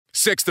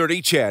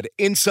630 CHED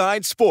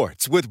Inside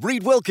Sports with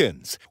Reed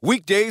Wilkins.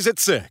 Weekdays at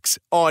 6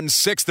 on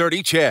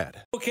 630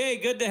 CHED. Okay,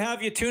 good to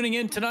have you tuning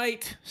in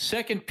tonight.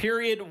 Second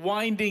period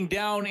winding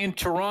down in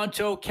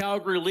Toronto.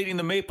 Calgary leading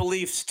the Maple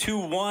Leafs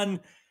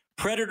 2-1.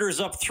 Predators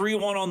up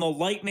 3-1 on the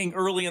Lightning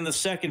early in the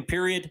second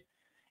period.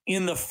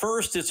 In the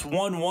first, it's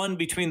 1-1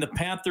 between the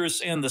Panthers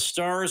and the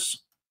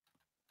Stars.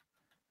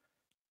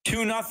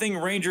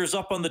 2-0 Rangers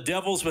up on the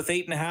Devils with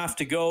 8.5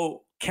 to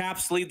go.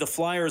 Caps lead the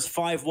Flyers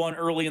 5-1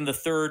 early in the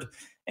third.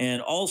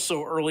 And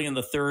also early in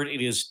the third, it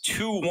is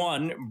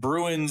 2-1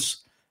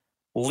 Bruins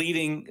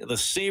leading the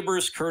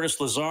Sabres. Curtis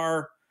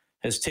Lazar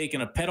has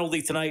taken a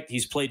penalty tonight.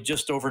 He's played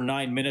just over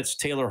 9 minutes.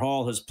 Taylor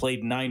Hall has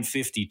played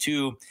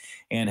 9:52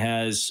 and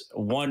has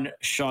one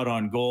shot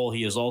on goal.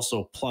 He is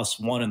also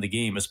 +1 in the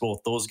game as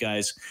both those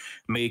guys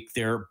make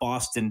their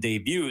Boston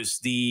debuts.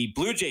 The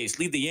Blue Jays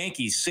lead the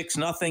Yankees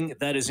 6-0.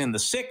 That is in the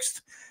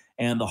sixth.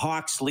 And the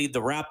Hawks lead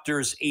the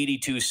Raptors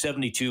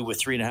 82-72 with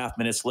 3.5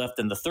 minutes left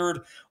in the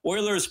third.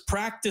 Oilers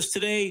practice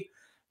today.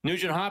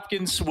 Nugent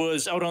Hopkins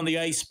was out on the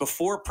ice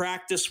before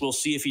practice. We'll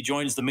see if he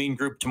joins the main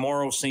group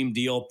tomorrow. Same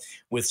deal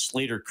with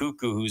Slater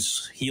Cuckoo,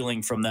 who's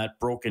healing from that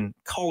broken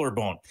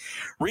collarbone.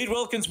 Reed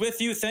Wilkins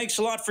with you. Thanks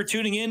a lot for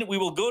tuning in. We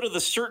will go to the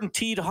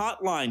CertainTeed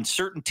hotline,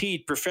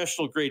 CertainTeed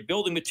professional grade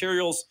building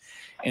materials,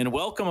 and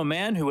welcome a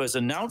man who has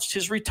announced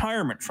his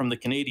retirement from the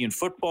Canadian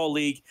Football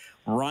League,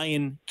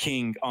 Ryan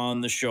King,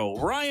 on the show.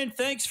 Ryan,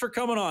 thanks for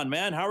coming on,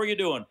 man. How are you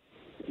doing?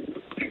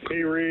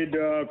 Hey, Reed.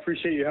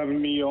 Appreciate you having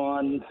me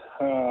on.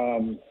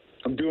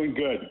 I'm doing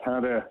good.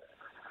 Had a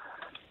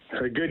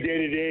good day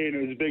today, and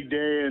it was a big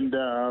day. And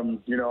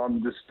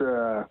I'm just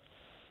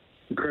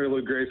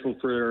incredibly grateful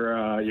for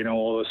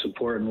all the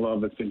support and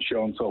love that's been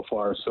shown so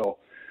far. So,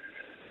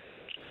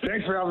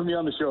 thanks for having me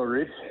on the show,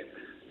 Reed.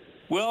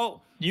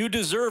 Well, you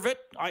deserve it.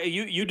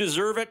 You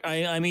deserve it.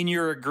 I mean,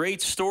 you're a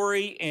great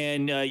story,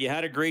 and you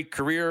had a great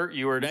career.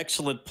 You were an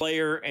excellent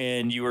player,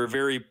 and you were a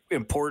very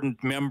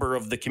important member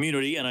of the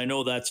community. And I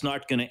know that's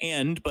not going to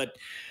end, but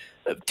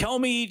tell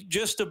me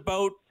just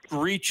about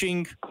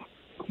reaching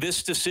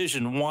this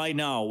decision. Why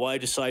now? Why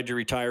decide to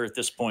retire at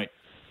this point?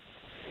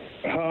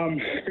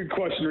 Good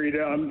question, Reed.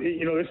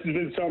 This has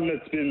been something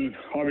that's been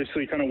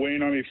obviously kind of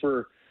weighing on me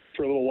for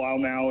a little while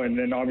now, and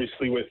then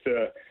obviously with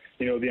the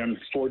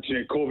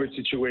unfortunate COVID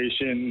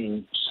situation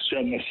and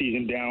shutting the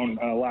season down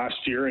last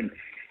year. And,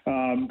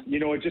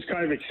 it just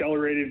kind of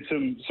accelerated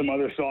some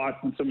other thoughts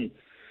and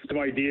some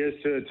ideas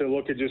to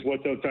look at just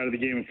what's outside of the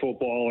game of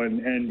football.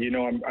 And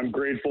I'm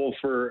grateful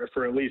for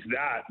at least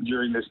that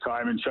during this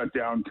time and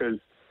shutdown, because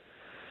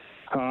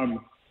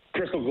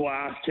Crystal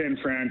Glass, Ken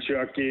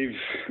Franchuk gave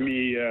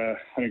me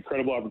an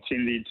incredible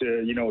opportunity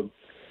to,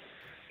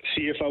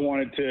 see if I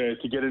wanted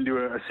to get into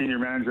a senior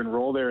management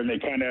role there. And they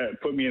kind of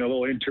put me in a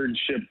little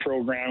internship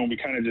program, and we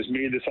kind of just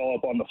made this all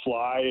up on the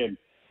fly, and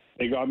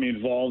they got me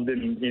involved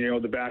in,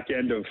 the back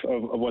end of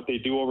what they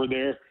do over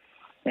there.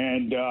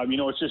 And,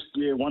 it's just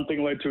one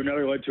thing led to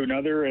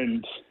another.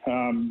 And,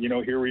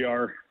 here we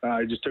are.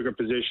 I just took a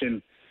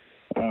position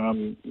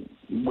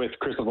with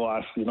Crystal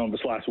Glass,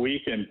 this last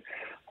week, and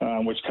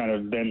which kind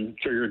of then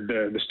triggered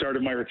the start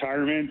of my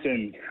retirement.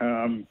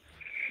 And,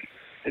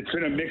 it's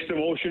been a mixed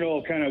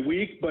emotional kind of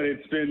week, but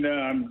it's been,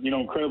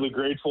 incredibly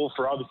grateful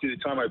for obviously the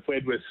time I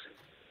played with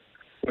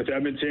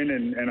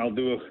Edmonton, and I'll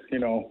do,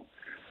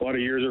 a lot of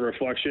years of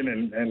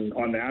reflection and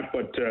on that.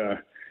 But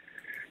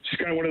it's just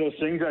kind of one of those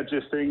things that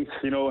just things,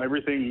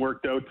 everything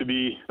worked out to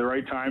be the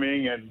right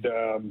timing, and,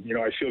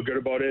 I feel good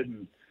about it,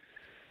 and,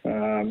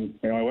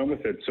 I went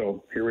with it.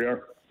 So here we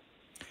are.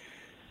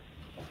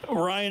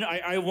 Ryan,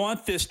 I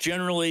want this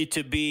generally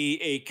to be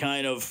a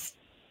kind of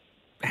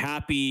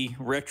happy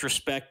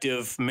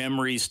retrospective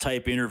memories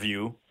type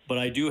interview, but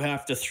I do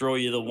have to throw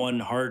you the one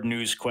hard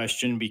news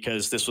question,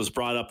 because this was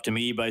brought up to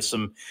me by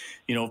some,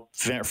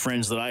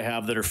 friends that I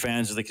have that are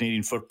fans of the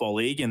Canadian Football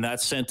League. And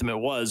that sentiment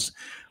was,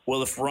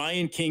 well, if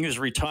Ryan King is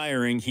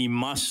retiring, he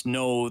must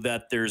know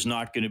that there's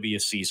not going to be a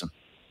season.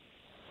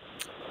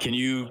 Can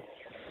you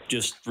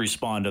just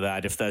respond to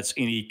that, if that's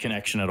any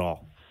connection at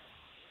all?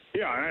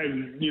 Yeah, I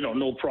have,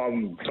 no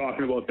problem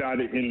talking about that.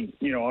 And,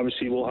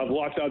 obviously we'll have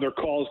lots of other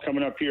calls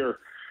coming up here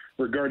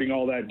regarding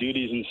all that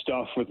duties and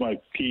stuff with my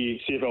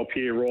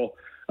CFLPA role.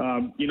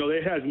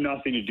 It has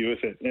nothing to do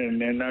with it.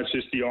 And that's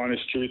just the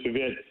honest truth of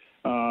it.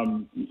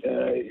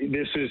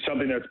 This is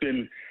something that's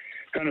been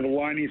kind of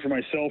aligning for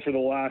myself for the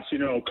last,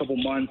 couple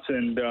months.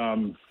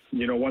 And,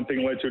 one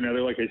thing led to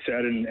another, like I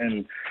said,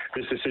 and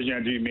this decision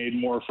had to be made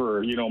more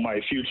for,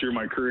 my future,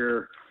 my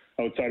career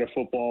outside of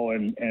football.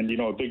 And,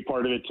 a big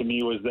part of it to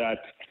me was that,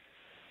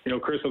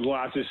 Crystal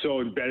Glass is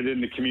so embedded in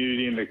the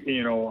community and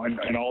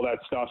and all that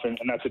stuff. And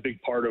that's a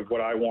big part of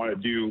what I want to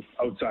do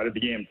outside of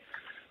the game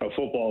of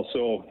football.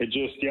 So it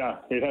just,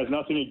 it has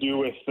nothing to do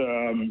with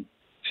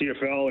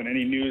CFL and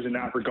any news in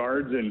that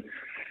regards. And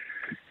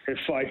if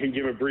I can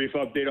give a brief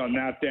update on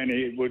that, then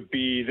it would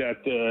be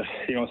that,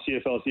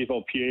 CFL,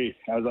 CFLPA,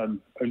 as I'm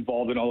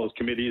involved in all those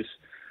committees,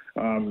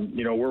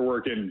 we're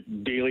working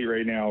daily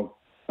right now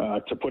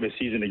to put a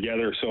season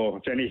together. So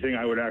if anything,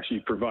 I would actually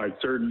provide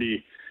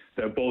certainty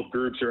that both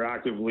groups are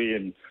actively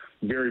and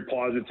very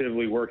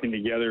positively working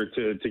together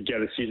to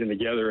get a season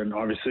together. And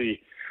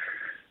obviously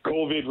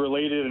COVID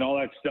related and all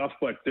that stuff,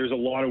 but there's a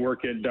lot of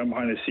work getting done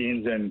behind the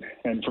scenes,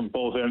 and from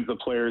both ends, the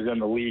players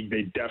and the league,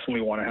 they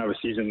definitely want to have a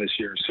season this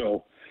year.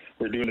 So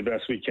we're doing the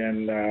best we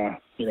can,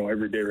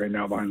 every day right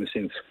now behind the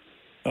scenes.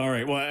 All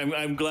right. Well,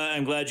 I'm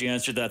glad you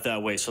answered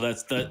that way. So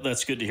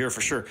that's good to hear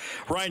for sure.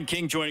 Ryan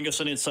King joining us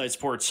on Inside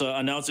Sports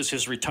announces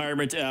his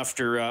retirement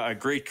after a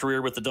great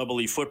career with the Double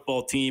E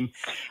football team.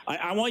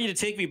 I want you to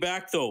take me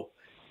back though.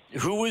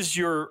 Who was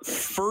your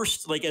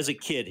first, like as a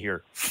kid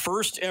here,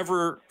 first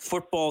ever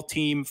football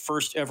team,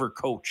 first ever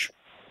coach?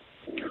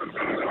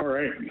 All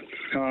right.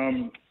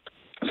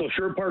 So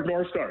Sherwood Park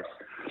North Stars.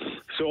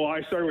 So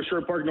I started with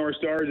Sherwood Park North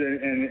Stars,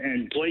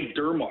 and Blake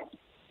Dermott,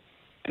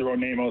 threw a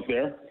name out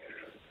there.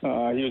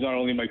 He was not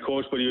only my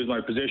coach, but he was my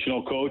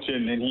positional coach,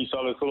 and he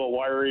saw this little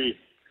wiry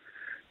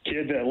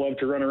kid that loved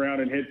to run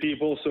around and hit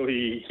people. So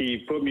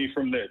he put me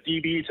from the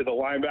DB to the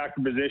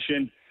linebacker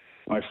position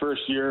my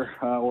first year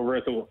over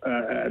at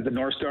the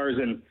North Stars,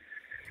 and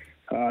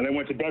then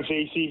went to Bev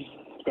Facey,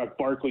 got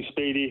Barkley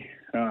Spady,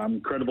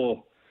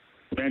 incredible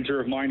mentor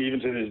of mine even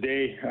to this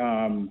day.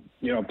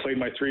 Played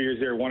my 3 years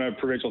there, won a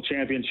provincial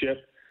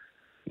championship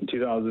in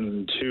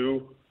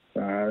 2002,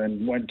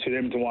 and went to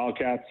them to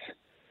Wildcats.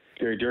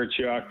 Gary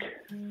Dirtchuk,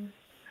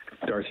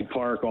 Darcy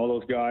Park, all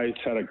those guys.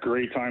 Had a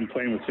great time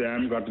playing with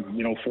them. Got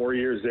 4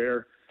 years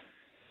there.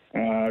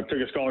 Took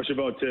a scholarship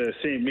out to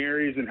St.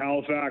 Mary's in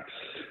Halifax,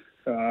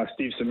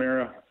 Steve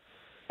Samara.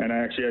 And I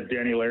actually had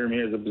Danny Laramie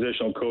as a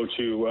positional coach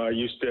who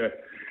used to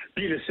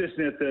be an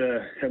assistant at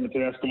the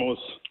Edmonton Eskimos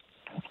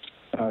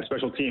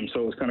special team.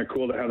 So it was kind of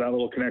cool to have that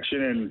little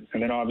connection.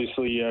 And then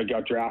obviously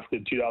got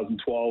drafted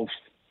 2012.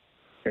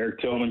 Eric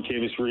Tillman,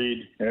 Kavis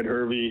Reed, Ed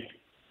Hervey.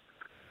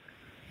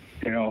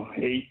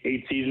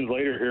 8 seasons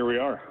later, here we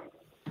are.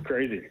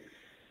 Crazy.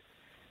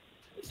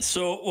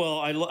 So, well,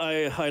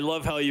 I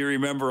love how you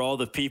remember all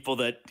the people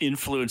that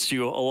influenced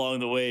you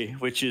along the way,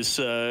 which is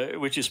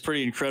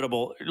pretty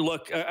incredible.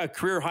 Look, a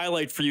career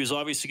highlight for you is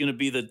obviously going to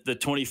be the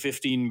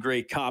 2015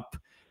 Grey Cup,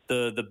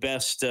 the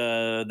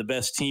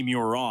best team you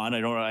were on.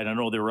 I don't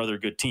know there were other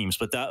good teams,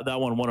 but that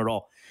one won it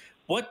all.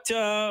 What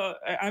now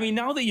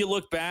that you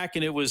look back,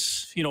 and it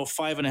was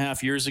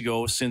 5.5 years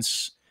ago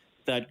since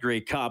that Grey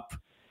Cup.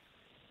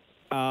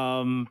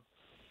 What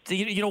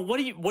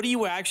do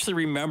you actually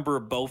remember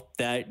about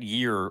that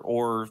year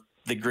or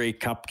the Grey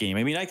Cup game?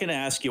 I mean, I can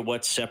ask you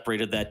what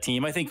separated that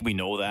team. I think we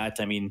know that.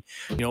 I mean,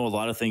 a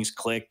lot of things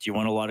clicked. You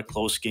won a lot of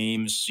close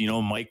games.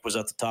 Mike was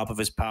at the top of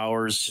his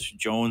powers.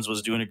 Jones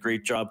was doing a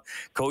great job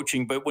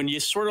coaching. But when you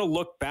sort of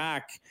look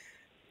back,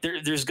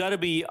 there's got to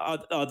be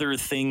other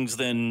things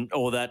than,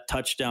 that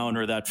touchdown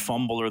or that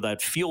fumble or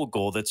that field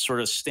goal that sort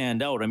of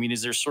stand out. I mean,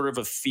 is there sort of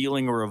a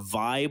feeling or a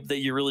vibe that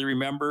you really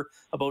remember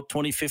about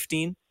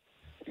 2015?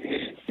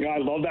 I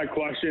love that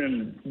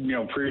question.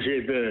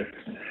 Appreciate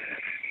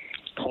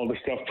all the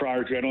stuff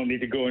prior to. I don't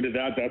need to go into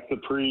that. That's the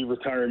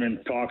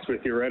pre-retirement talks with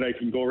you, right? I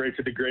can go right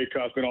to the Grey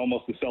Cup and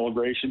almost the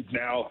celebrations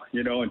now,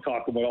 and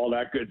talk about all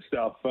that good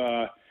stuff.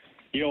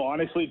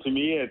 Honestly, to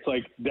me, it's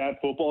like that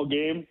football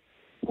game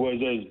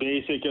was as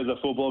basic as a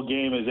football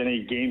game as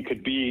any game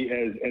could be,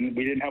 and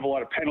we didn't have a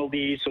lot of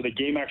penalties, so the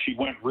game actually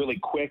went really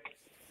quick.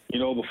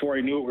 Before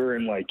I knew it, we were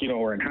in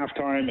we're in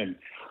halftime and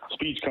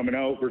speech coming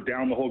out. We're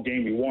down the whole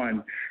game. We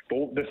won.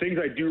 But the things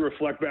I do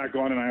reflect back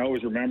on, and I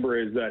always remember,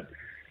 is that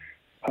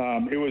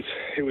it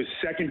was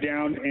second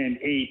down and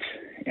 8,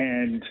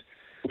 and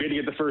we had to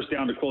get the first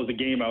down to close the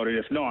game out. And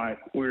if not,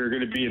 we were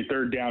going to be in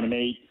third down and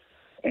 8,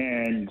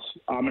 and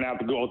I'm going to have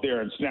to go out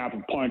there and snap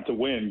a punt to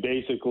win,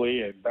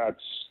 basically. And that's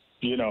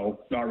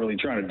not really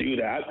trying to do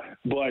that,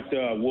 but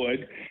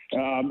would.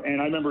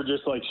 And I remember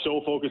just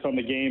so focused on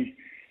the game.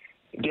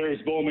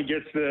 Darius Bowman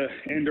gets the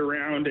end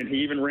around, and he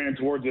even ran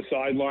towards the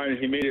sideline, and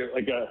he made it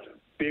like a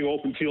big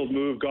open field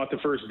move, got the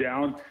first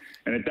down.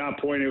 And at that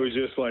point, it was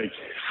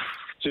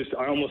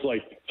I almost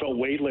felt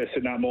weightless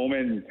in that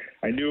moment. And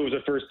I knew it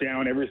was a first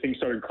down. Everything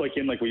started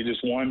clicking like we just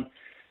won.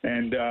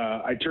 And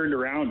I turned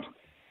around,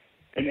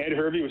 and Ed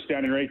Hervey was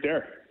standing right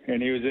there.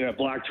 And he was in a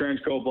black trench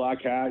coat,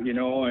 black hat,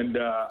 and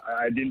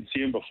I didn't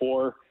see him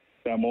before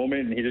that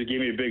moment. And he just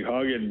gave me a big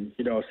hug and,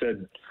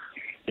 said,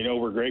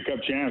 we're Grey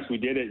Cup champs. We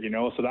did it,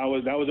 So that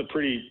was a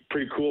pretty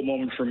cool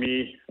moment for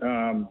me.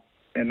 And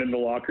then the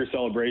locker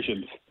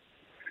celebrations.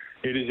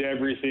 It is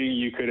everything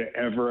you could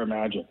ever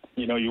imagine.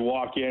 You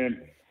walk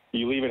in,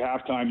 you leave at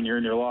halftime, and you're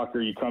in your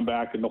locker. You come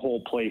back, and the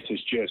whole place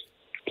is just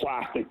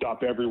plasticed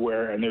up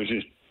everywhere. And there's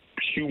just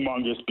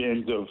humongous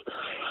bins of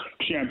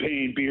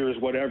champagne, beers,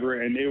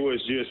 whatever. And it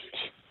was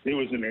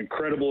an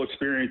incredible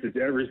experience. It's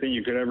everything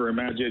you could ever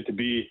imagine it to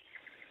be.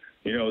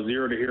 0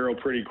 to hero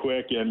pretty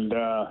quick, and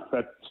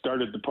that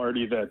started the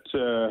party that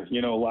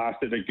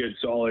lasted a good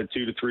solid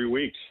 2 to 3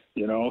 weeks.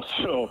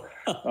 So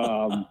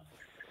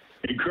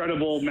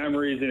incredible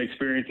memories and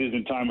experiences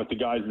and time with the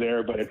guys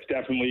there. But it's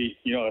definitely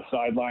a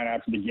sideline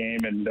after the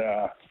game, and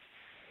the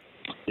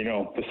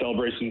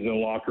celebrations in the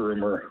locker room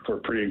were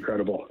pretty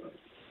incredible.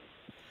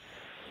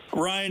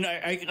 Ryan,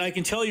 I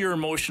can tell you're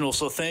emotional,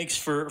 so thanks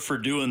for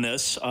doing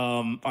this.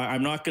 I'm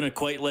not going to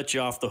quite let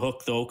you off the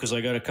hook, though, because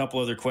I got a couple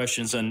other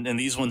questions, and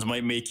these ones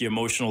might make you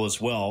emotional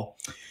as well.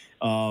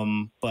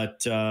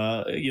 But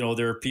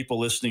there are people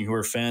listening who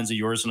are fans of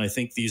yours, and I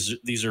think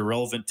these are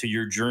relevant to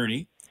your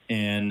journey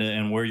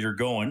and where you're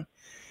going.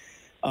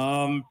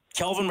 Calvin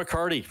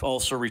McCarty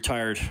also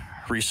retired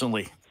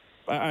recently.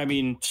 I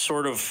mean,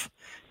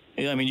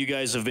 you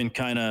guys have been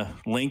kind of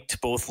linked,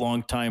 both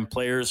longtime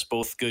players,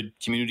 both good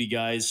community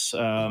guys.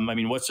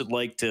 What's it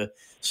like to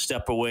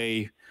step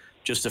away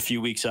just a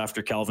few weeks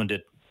after Calvin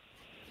did?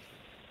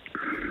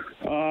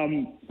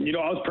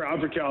 I was proud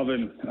for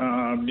Calvin.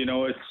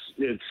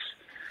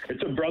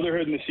 It's a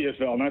brotherhood in the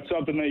CFL, and that's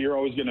something that you're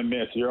always going to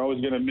miss. You're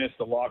always going to miss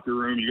the locker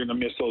room. You're going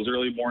to miss those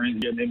early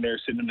mornings, getting in there,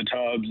 sitting in the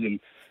tubs and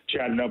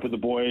chatting up with the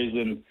boys.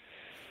 And,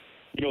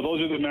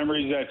 those are the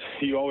memories that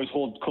you always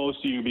hold close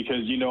to you,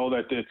 because you know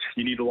that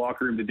you need a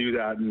locker room to do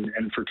that.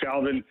 And for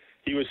Calvin,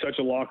 he was such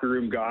a locker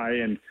room guy,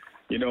 and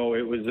it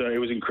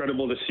was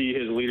incredible to see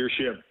his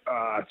leadership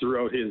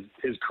throughout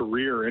his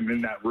career and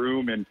in that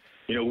room. And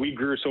we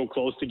grew so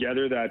close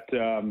together that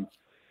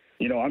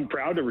I'm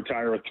proud to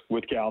retire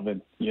with Calvin.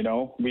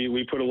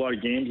 We put a lot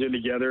of games in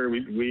together.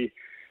 We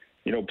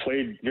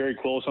played very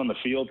close on the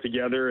field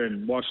together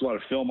and watched a lot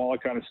of film, all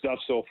that kind of stuff.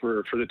 So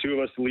for the two of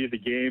us to leave the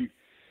game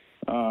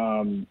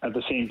at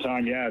the same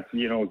time,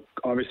 it's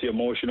obviously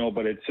emotional,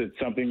 but it's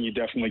something you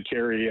definitely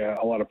carry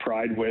a lot of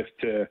pride with,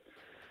 to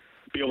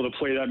be able to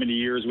play that many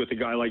years with a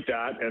guy like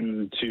that,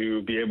 and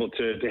to be able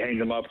to hang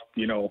them up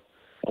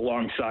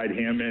alongside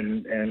him,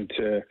 and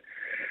to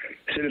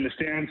sit in the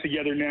stands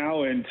together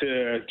now, and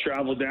to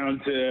travel down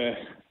to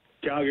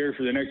Calgary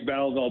for the next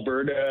Battle of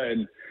Alberta,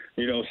 and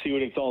see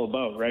what it's all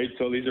about, right?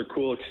 So these are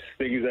cool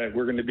things that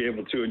we're going to be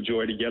able to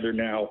enjoy together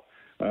now,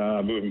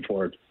 moving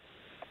forward.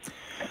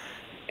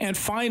 And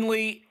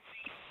finally,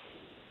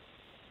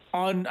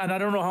 and I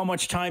don't know how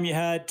much time you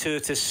had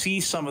to see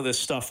some of this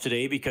stuff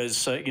today,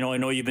 because I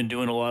know you've been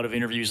doing a lot of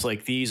interviews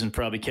like these and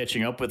probably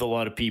catching up with a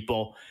lot of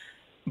people,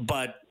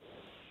 but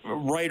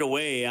right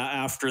away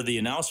after the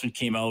announcement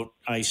came out,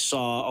 I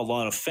saw a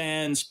lot of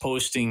fans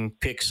posting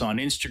pics on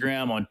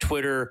Instagram, on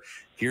Twitter.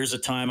 Here's a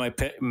time I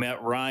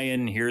met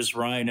Ryan. Here's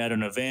Ryan at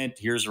an event.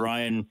 Here's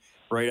Ryan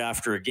right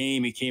after a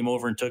game. He came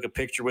over and took a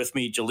picture with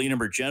me. Jelena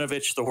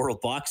Mrnjavec, the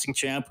world boxing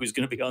champ, who's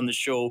going to be on the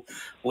show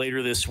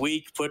later this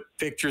week, put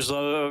pictures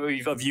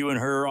of you and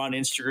her on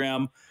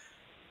Instagram.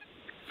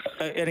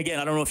 And again,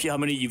 I don't know how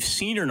many you've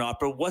seen or not,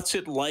 but what's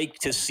it like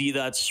to see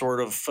that sort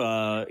of,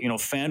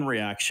 fan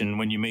reaction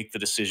when you make the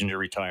decision to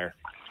retire?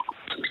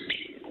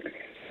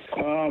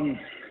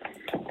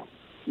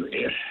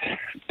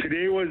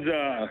 Today was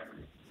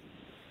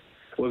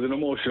an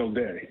emotional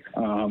day.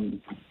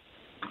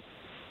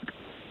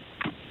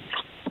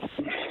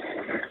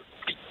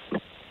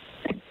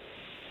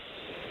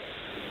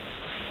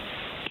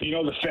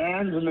 The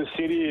fans in the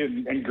city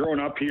and growing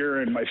up here,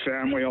 and my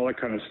family, all that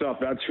kind of stuff,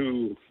 that's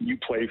who you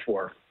play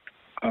for.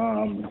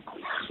 And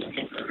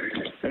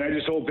I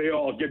just hope they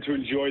all get to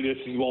enjoy this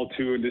as well,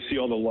 too, and to see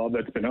all the love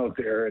that's been out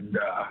there. And,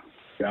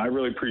 I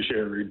really appreciate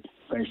it, Reed.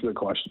 Thanks for the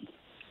question.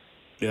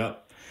 Yeah.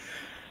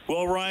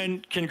 Well,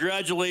 Ryan,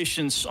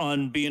 congratulations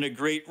on being a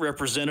great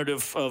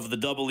representative of the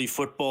Double E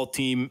football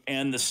team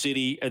and the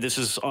city. This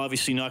is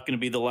obviously not going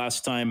to be the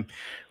last time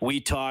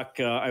we talk.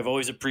 I've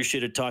always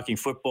appreciated talking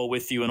football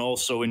with you, and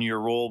also in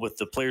your role with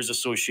the Players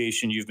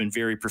Association. You've been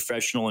very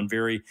professional and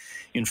very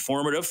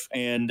informative.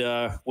 And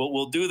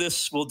we'll do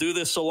this. We'll do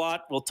this a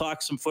lot. We'll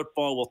talk some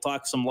football. We'll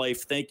talk some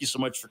life. Thank you so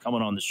much for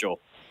coming on the show.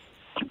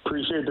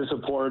 Appreciate the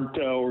support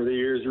over the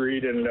years,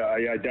 Reed. And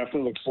I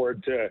definitely look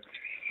forward to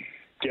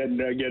getting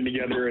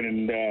together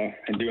and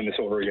doing this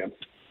over again.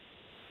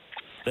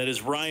 That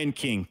is Ryan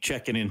King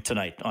checking in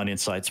tonight on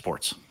Inside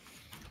Sports.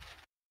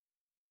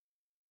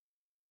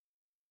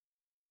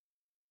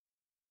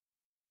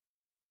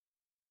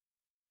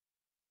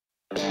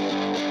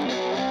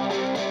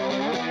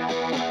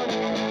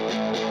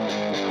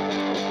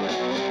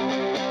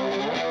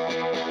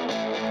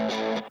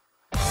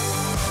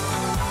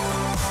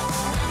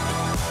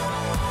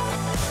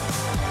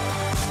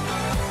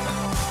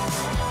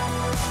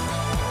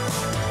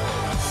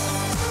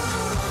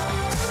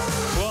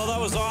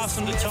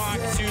 To talk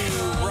to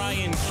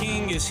Ryan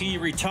King as he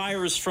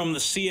retires from the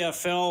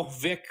CFL.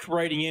 Vic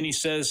writing in, he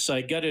says,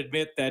 I got to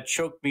admit that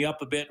choked me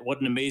up a bit.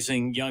 What an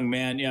amazing young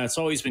man. Yeah, it's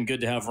always been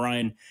good to have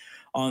Ryan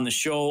on the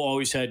show.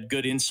 Always had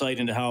good insight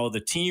into how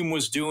the team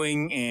was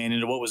doing and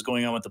into what was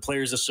going on with the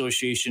Players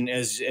Association.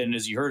 As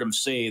you heard him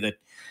say, that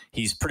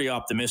he's pretty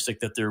optimistic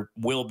that there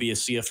will be a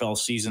CFL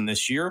season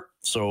this year.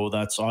 So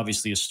that's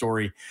obviously a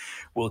story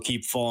we'll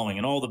keep following.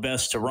 And all the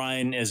best to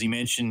Ryan. As he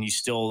mentioned, he's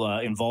still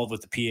involved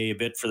with the PA a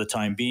bit for the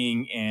time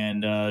being,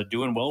 and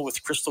doing well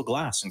with Crystal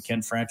Glass and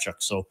Ken Franchuk.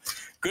 So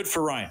good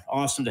for Ryan.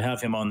 Awesome to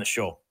have him on the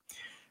show.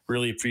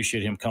 Really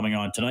appreciate him coming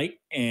on tonight.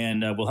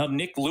 And we'll have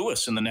Nick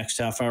Lewis in the next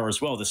half hour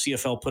as well. The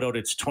CFL put out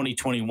its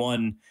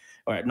 2021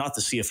 or not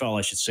the CFL,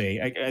 I should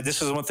say.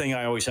 This is one thing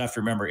I always have to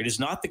remember. It is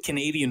not the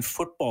Canadian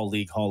Football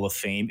League Hall of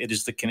Fame. It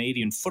is the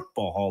Canadian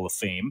Football Hall of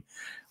Fame,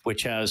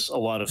 which has a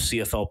lot of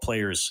CFL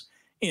players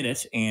in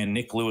it, and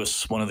Nick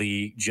Lewis, one of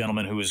the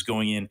gentlemen who is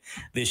going in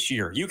this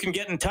year. You can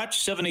get in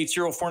touch,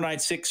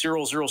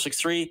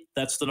 780-496-0063.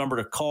 That's the number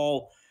to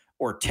call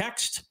or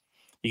text.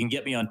 You can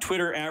get me on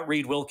Twitter at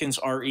Reid Wilkins,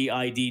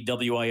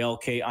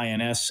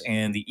 ReidWilkins,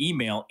 and the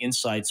email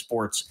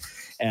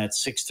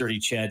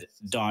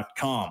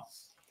insidesports@630ched.com.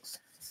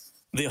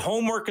 The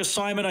homework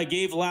assignment I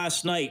gave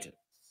last night,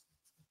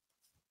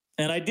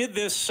 and I did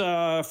this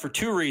for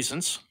two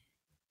reasons.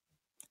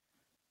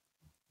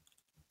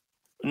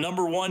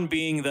 Number one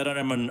being that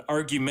I'm an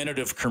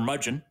argumentative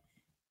curmudgeon.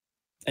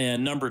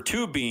 And number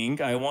two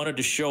being I wanted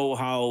to show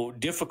how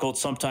difficult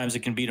sometimes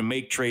it can be to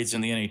make trades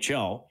in the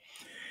NHL.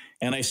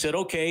 And I said,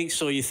 okay,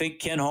 so you think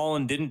Ken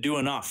Holland didn't do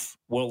enough?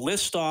 Well,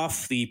 list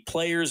off the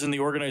players in the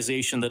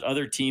organization that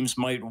other teams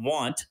might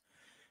want,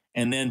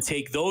 and then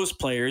take those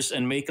players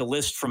and make a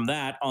list from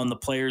that on the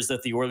players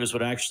that the Oilers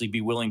would actually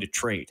be willing to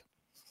trade.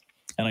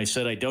 And I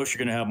said, I doubt you're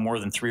going to have more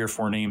than 3 or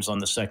 4 names on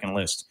the second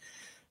list.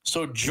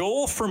 So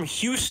Joel from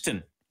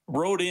Houston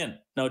wrote in.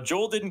 Now,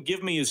 Joel didn't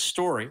give me his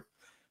story,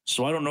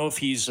 so I don't know if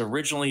he's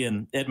originally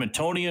an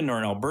Edmontonian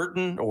or an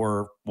Albertan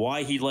or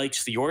why he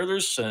likes the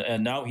Oilers,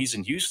 and now he's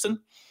in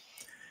Houston.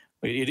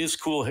 It is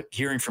cool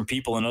hearing from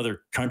people in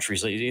other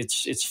countries.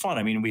 It's fun.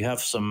 I mean, we have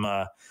some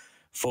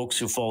folks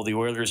who follow the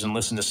Oilers and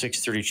listen to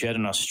 630 Ched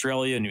in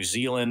Australia, New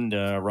Zealand.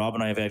 Rob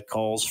and I have had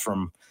calls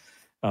from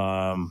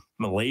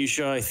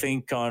Malaysia, I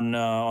think, on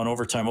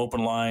Overtime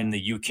Open Line,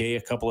 the UK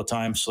a couple of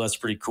times, so that's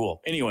pretty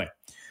cool. Anyway,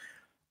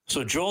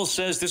 so Joel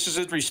says this is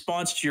in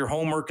response to your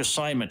homework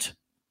assignment.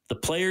 The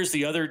players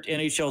the other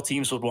NHL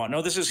teams would want.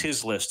 No, this is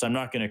his list. I'm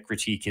not going to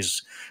critique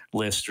his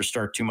list or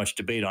start too much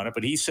debate on it,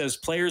 but he says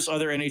players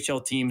other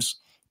NHL teams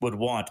would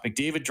want.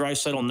 McDavid,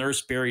 Draisaitl,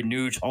 Nurse, Barrie,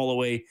 Nuge,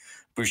 Holloway,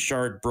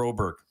 Bouchard,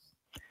 Broberg.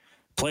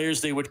 Players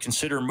they would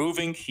consider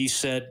moving, he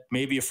said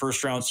maybe a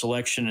first-round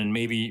selection and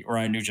maybe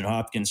Ryan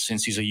Nugent-Hopkins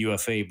since he's a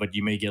UFA, but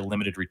you may get a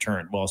limited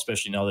return. Well,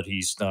 especially now that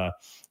he's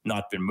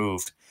not been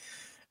moved.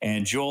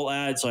 And Joel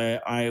adds,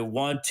 I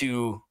want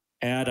to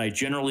add, I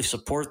generally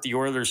support the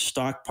Oilers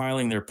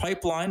stockpiling their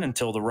pipeline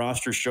until the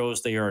roster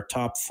shows they are a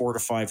top 4 to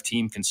 5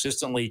 team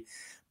consistently.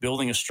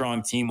 Building a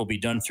strong team will be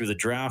done through the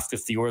draft.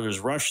 If the Oilers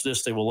rush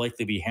this, they will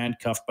likely be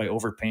handcuffed by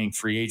overpaying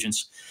free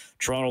agents.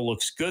 Toronto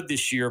looks good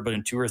this year, but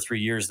in 2 or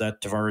 3 years,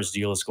 that Tavares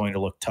deal is going to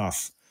look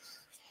tough.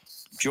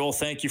 Joel,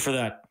 thank you for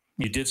that.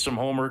 You did some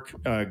homework.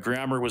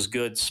 Grammar was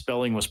good.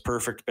 Spelling was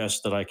perfect,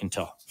 best that I can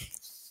tell.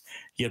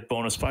 You get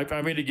bonus 5.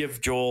 I'm going to give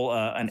Joel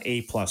an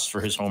A+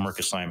 for his homework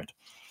assignment.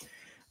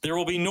 There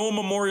will be no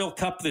Memorial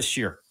Cup this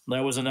year.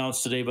 That was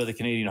announced today by the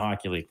Canadian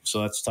Hockey League,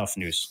 so that's tough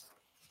news.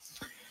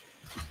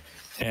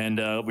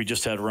 And we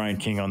just had Ryan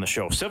King on the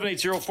show.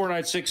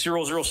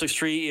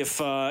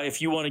 780-496-0063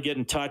 if you want to get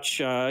in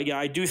touch. Yeah,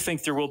 I do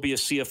think there will be a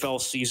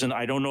CFL season.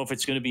 I don't know if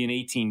it's going to be an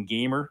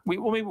 18-gamer.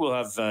 Maybe we'll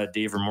have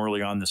Dave or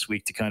Morley on this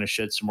week to kind of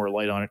shed some more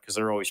light on it because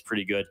they're always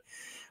pretty good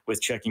with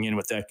checking in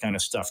with that kind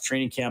of stuff.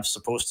 Training camp's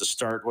supposed to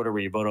start, what are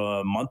we, about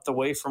a month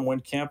away from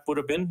when camp would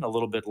have been? A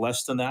little bit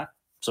less than that.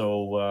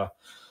 So,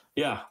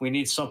 yeah, we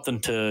need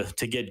something to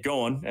get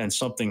going and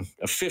something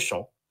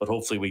official, but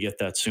hopefully we get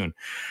that soon.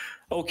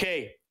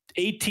 Okay,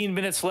 18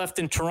 minutes left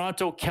in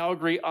Toronto.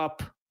 Calgary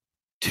up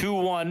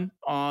 2-1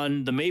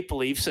 on the Maple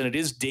Leafs, and it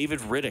is David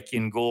Rittich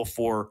in goal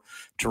for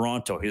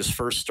Toronto. His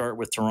first start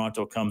with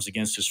Toronto comes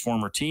against his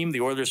former team.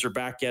 The Oilers are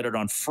back at it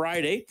on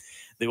Friday.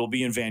 They will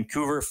be in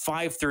Vancouver.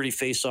 5:30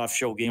 face-off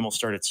show. Game will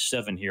start at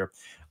 7 here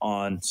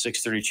on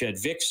 630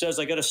 Ched. Vic says,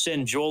 I got to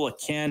send Joel a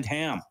canned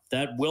ham.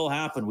 That will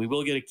happen. We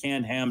will get a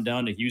canned ham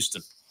down to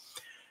Houston.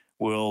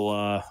 We'll,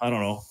 I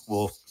don't know,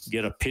 we'll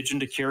get a pigeon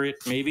to carry it,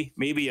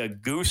 maybe a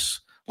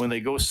goose when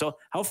they go south.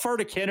 How far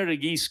do Canada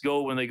geese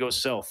go when they go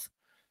south?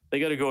 They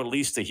got to go at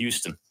least to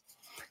Houston.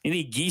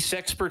 Any geese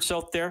experts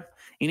out there?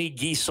 Any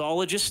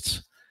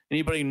geeseologists?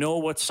 Anybody know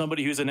what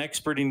somebody who's an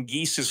expert in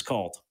geese is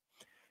called?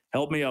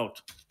 Help me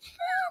out.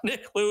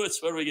 Nick Lewis,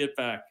 when we get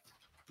back.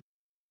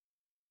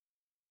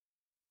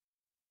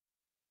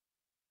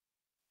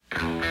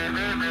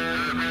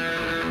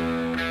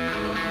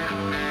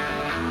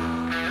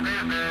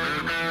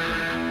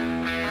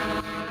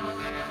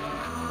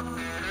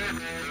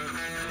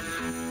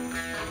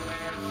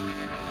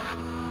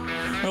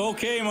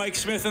 Okay, Mike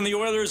Smith and the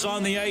Oilers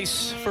on the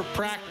ice for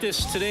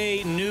practice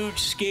today. Nuge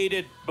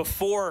skated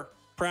before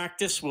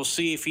practice. We'll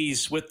see if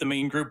he's with the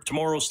main group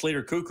tomorrow.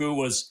 Slater Cuckoo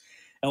was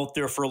out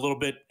there for a little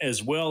bit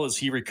as well as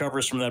he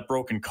recovers from that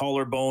broken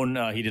collarbone.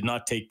 He did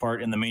not take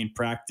part in the main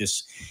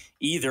practice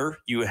either.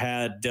 You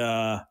had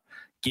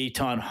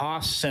Gaetan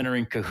Haas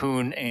centering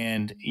Cahoon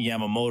and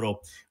Yamamoto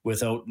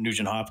without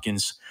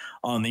Nugent-Hopkins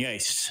on the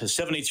ice.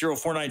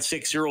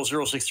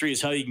 780-496-0063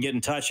 is how you can get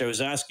in touch. I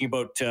was asking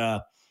about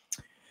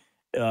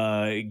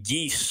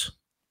geese,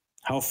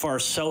 how far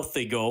south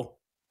they go.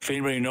 If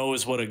anybody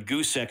knows what a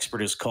goose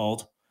expert is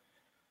called,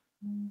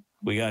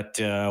 We got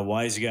a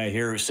wise guy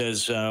here who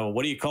says,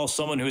 what do you call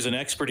someone who's an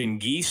expert in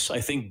geese? I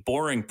think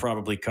boring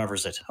probably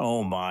covers it.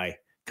 Oh, my.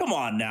 Come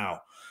on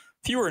now.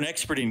 If you were an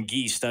expert in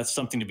geese, that's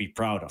something to be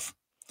proud of.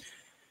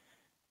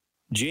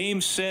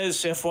 James says,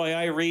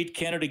 FYI, Reed,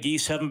 Canada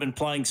geese haven't been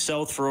flying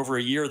south for over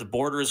a year. The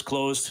border is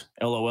closed.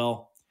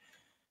 LOL.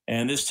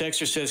 And this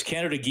texter says,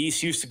 Canada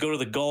geese used to go to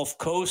the Gulf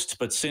Coast,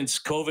 but since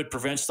COVID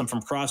prevents them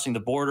from crossing the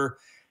border,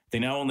 they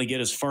now only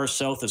get as far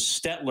south as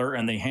Stettler,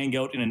 and they hang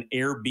out in an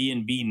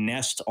Airbnb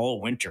nest all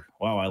winter.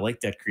 Wow, I like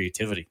that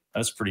creativity.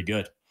 That's pretty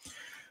good.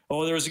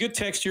 Oh, there was a good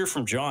text here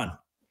from John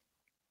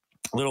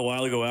a little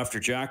while ago after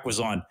Jack was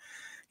on.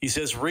 He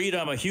says, Reed,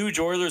 I'm a huge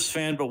Oilers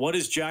fan, but what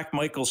is Jack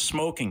Michaels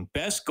smoking?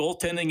 Best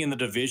goaltending in the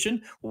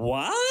division?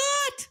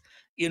 What?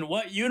 In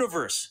what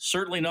universe?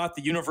 Certainly not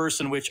the universe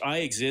in which I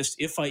exist,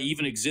 if I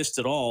even exist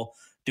at all.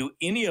 Do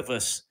any of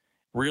us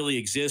really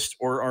exist,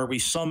 or are we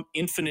some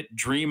infinite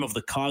dream of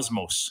the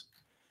cosmos?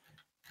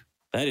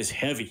 That is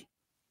heavy.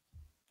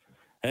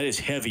 That is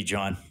heavy,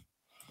 John.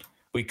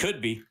 We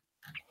could be.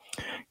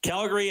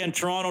 Calgary and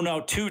Toronto now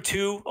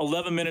 2-2,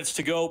 11 minutes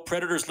to go.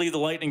 Predators lead the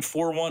Lightning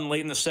 4-1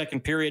 late in the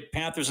second period.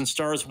 Panthers and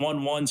Stars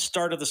 1-1,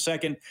 start of the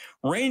second.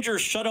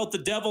 Rangers shut out the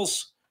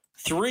Devils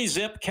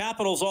 3-0.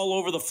 Capitals all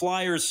over the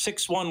Flyers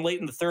 6-1 late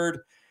in the third.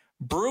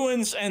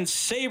 Bruins and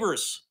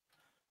Sabres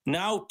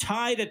now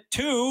tied at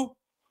 2.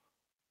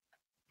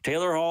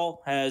 Taylor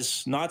Hall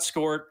has not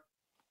scored.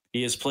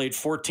 He has played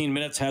 14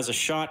 minutes, has a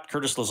shot.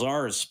 Curtis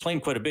Lazar is playing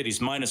quite a bit. He's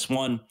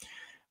 -1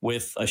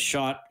 with a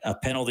shot, a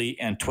penalty,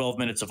 and 12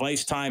 minutes of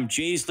ice time.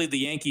 Jays lead the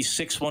Yankees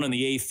 6-1 in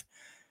the eighth.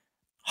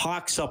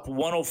 Hawks up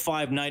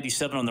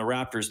 105-97 on the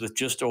Raptors with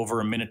just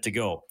over a minute to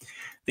go.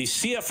 The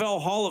CFL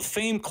Hall of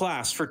Fame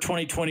class for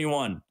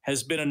 2021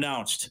 has been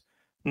announced.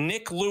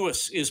 Nick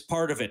Lewis is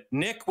part of it.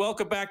 Nick,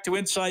 welcome back to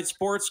Inside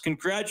Sports.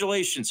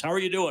 Congratulations. How are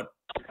you doing?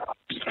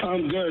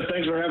 I'm good.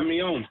 Thanks for having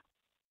me on.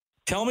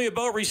 Tell me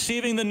about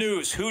receiving the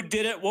news. Who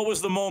did it? What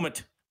was the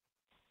moment?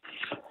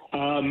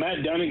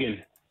 Matt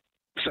Dunnigan.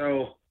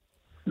 So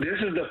this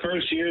is the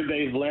first year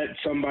they've let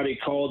somebody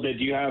call that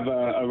you have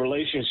a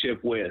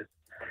relationship with,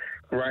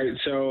 right?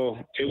 So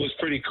it was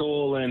pretty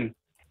cool. And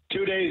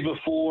 2 days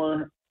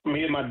before,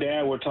 me and my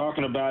dad were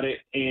talking about it,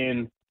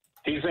 and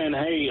he's saying,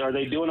 hey, are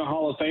they doing a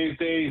Hall of Fame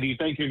thing? Do you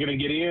think you're going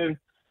to get in?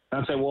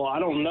 I said, well, I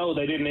don't know.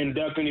 They didn't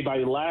induct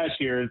anybody last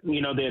year.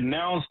 You know, they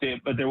announced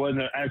it, but there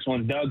wasn't an actual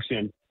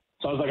induction.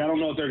 So I was like, I don't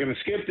know if they're going to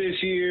skip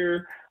this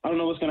year. I don't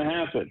know what's going to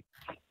happen.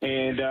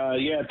 And,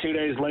 2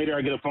 days later,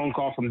 I get a phone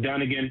call from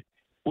Dunnigan,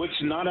 which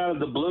not out of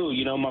the blue.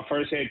 You know, my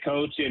first head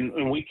coach,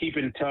 and we keep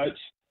in touch.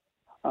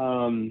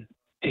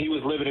 He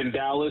was living in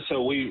Dallas,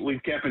 so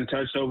we've kept in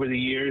touch over the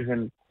years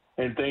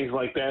and things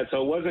like that.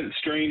 So it wasn't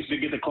strange to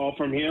get the call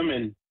from him,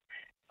 and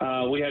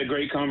we had a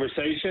great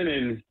conversation,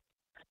 and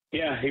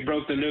yeah, he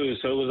broke the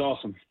news, so it was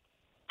awesome.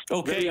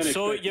 Okay,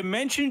 so you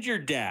mentioned your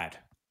dad.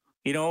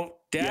 You know,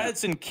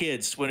 dads and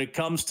kids, when it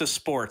comes to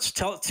sports,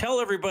 tell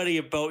everybody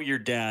about your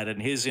dad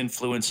and his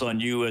influence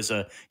on you as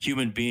a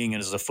human being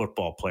and as a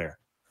football player.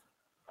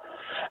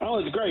 Oh,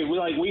 it's great.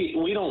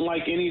 We don't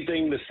like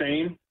anything the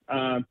same.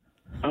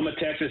 I'm a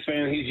Texas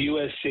fan. He's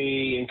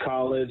USC in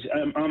college.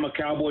 I'm a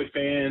Cowboy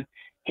fan.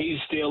 He's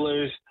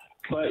Steelers.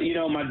 But, you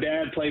know, my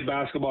dad played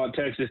basketball at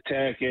Texas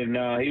Tech, and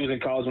he was in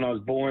college when I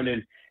was born,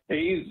 and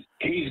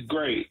he's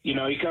great. You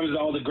know, he comes to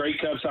all the Grey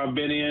Cups I've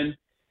been in,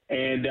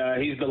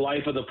 and he's the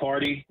life of the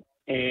party,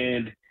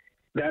 and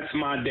that's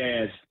my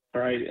dad,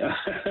 right?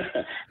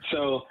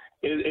 So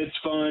it's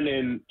fun,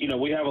 and, you know,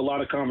 we have a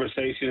lot of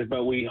conversations,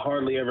 but we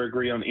hardly ever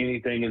agree on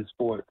anything in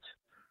sports.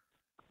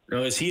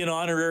 Now, is he an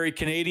honorary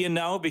Canadian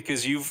now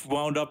because you've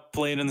wound up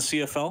playing in the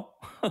CFL?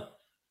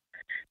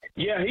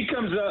 Yeah, he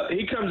comes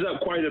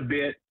up quite a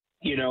bit.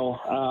 You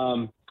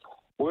know,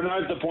 we're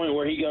not at the point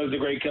where he goes to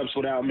Grey Cups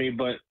without me,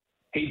 but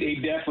he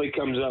definitely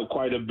comes up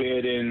quite a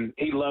bit, and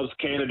he loves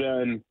Canada,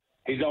 and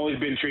he's always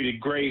been treated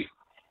great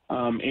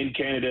in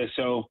Canada.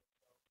 So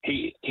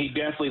he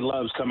definitely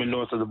loves coming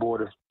north of the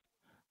border.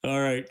 All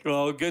right.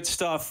 Well, good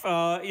stuff.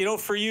 You know,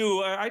 for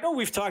you, I know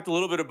we've talked a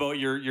little bit about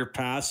your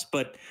past,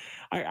 but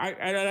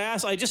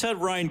I just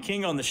had Ryan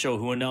King on the show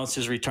who announced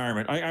his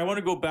retirement. I want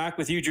to go back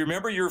with you. Do you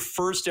remember your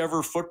first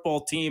ever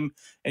football team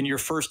and your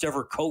first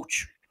ever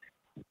coach?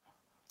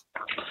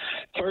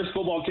 First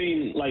football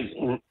team, like,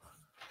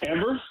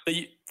 ever?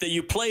 That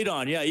you played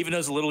on, yeah, even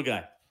as a little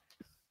guy.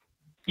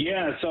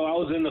 Yeah, so I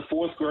was in the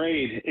fourth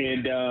grade,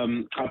 and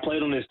I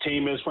played on this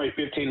team. It was probably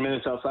 15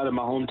 minutes outside of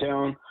my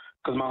hometown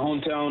because my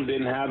hometown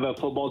didn't have a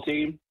football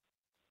team,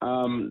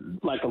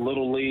 like a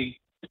little league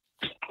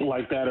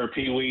like that or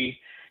Pee-wee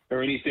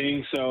or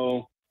anything.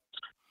 So,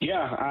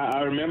 yeah,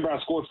 I remember I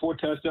scored 4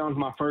 touchdowns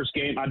my first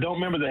game. I don't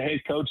remember the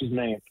head coach's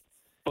name,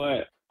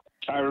 but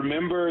I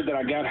remember that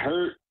I got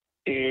hurt,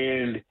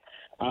 and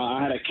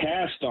I had a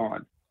cast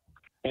on.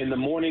 And the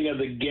morning of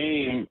the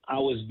game, I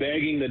was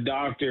begging the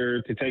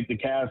doctor to take the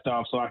cast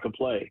off so I could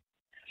play.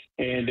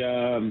 And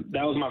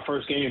that was my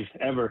first game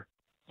ever.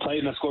 Played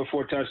and I scored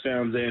 4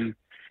 touchdowns. And,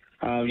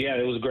 yeah,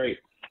 it was great.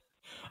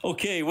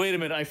 Okay, wait a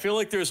minute. I feel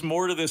like there's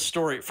more to this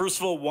story. First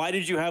of all, why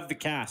did you have the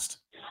cast?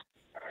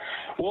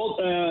 Well,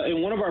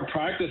 in one of our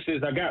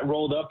practices, I got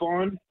rolled up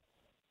on,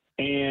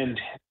 and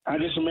I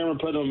just remember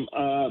putting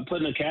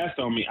a cast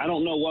on me. I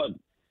don't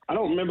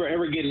remember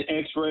ever getting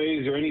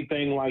X-rays or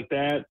anything like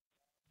that.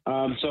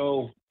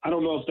 So I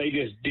don't know if they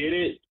just did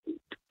it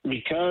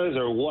because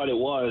or what it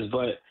was,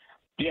 but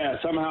yeah,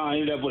 somehow I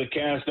ended up with a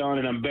cast on,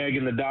 and I'm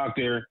begging the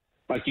doctor,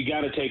 like, you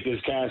got to take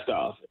this cast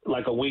off,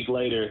 like a week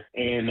later.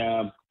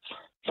 And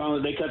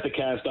finally they cut the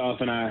cast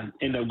off, and I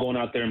ended up going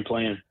out there and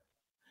playing.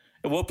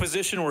 And what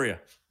position were you?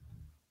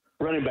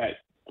 Running back.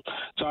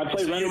 So I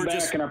played running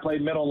back and I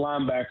played middle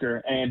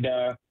linebacker. And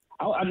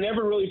I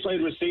never really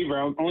played receiver.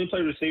 I only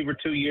played receiver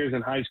 2 years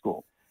in high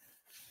school.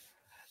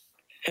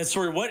 And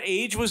sorry, what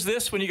age was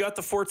this when you got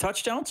the 4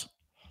 touchdowns?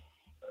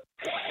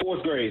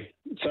 4th grade.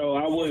 So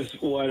I was,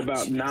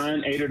 about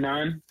 8 or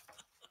 9?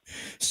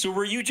 So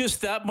were you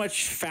just that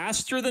much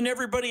faster than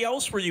everybody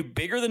else? Were you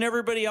bigger than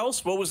everybody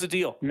else? What was the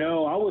deal?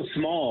 No, I was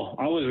small.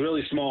 I was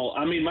really small.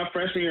 I mean, my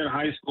freshman year in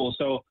high school,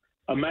 so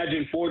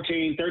imagine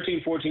 13,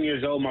 14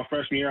 years old, my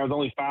freshman year, I was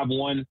only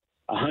 5'1",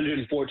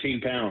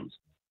 114 pounds.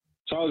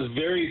 So I was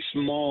very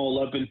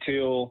small up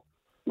until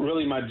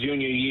really my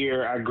junior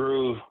year. I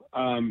grew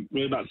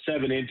really about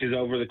 7 inches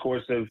over the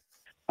course of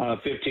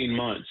 15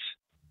 months.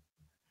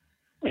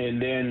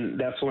 And then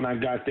that's when I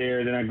got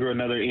there. Then I grew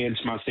another inch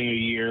my senior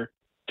year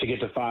to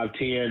get to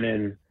 5'10".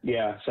 And,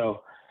 yeah,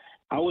 so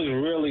I was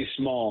really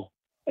small.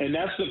 And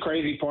that's the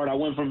crazy part. I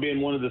went from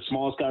being one of the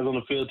smallest guys on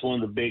the field to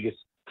one of the biggest.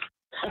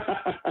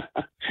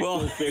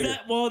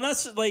 Well,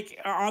 that's like,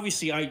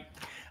 obviously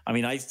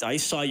I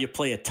saw you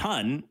play a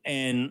ton,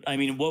 and I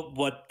mean,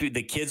 what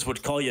the kids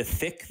would call you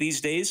thick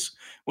these days,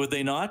 would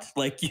they not?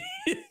 Like,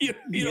 you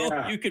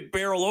know, you could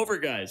barrel over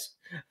guys.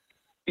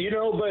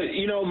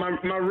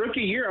 My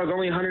rookie year, I was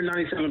only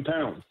 197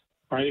 pounds,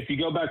 right? If you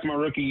go back to my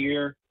rookie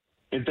year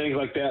and things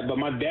like that. But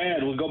my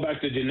dad, we'll go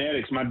back to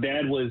genetics. My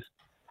dad is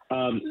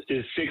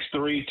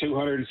 6'3",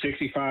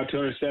 265,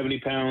 270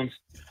 pounds.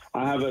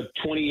 I have a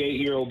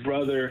 28-year-old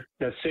brother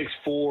that's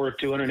 6'4",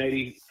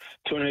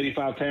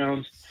 285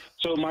 pounds.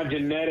 So my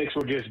genetics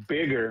were just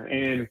bigger.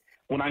 And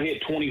when I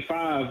hit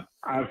 25,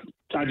 I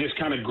just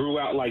kind of grew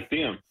out like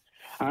them.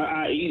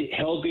 I eat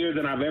healthier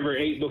than I've ever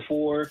ate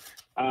before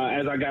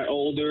as I got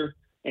older.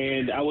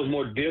 And I was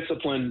more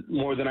disciplined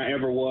more than I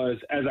ever was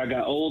as I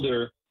got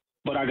older.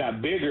 But I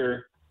got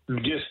bigger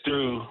just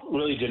through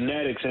really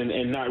genetics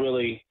and not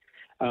really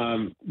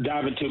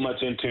diving too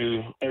much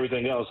into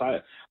everything else.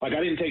 I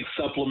didn't take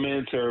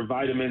supplements or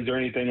vitamins or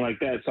anything like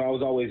that. So I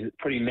was always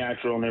pretty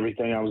natural in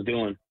everything I was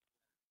doing.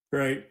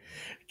 Right.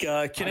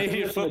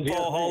 Canadian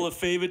Football Hall of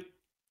Fame.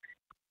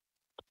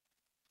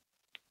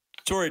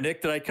 Sorry,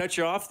 Nick, did I cut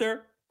you off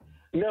there?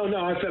 No,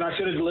 I said I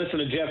should have listened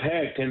to Jeff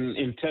Hecht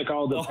and took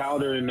all the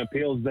powder and the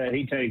pills that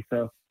he takes.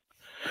 So.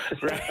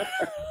 Right.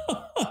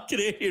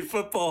 Canadian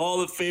Football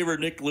Hall of Famer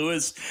Nick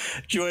Lewis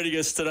joining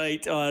us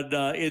tonight on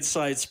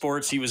Inside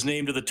Sports. He was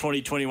named to the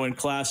 2021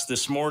 class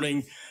this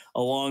morning,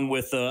 along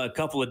with a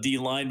couple of D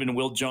linemen,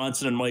 Will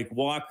Johnson and Mike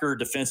Walker,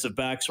 defensive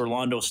backs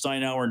Orlando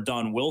Steinauer and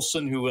Don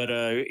Wilson, who had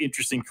an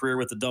interesting career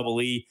with the Double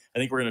E. I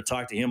think we're going to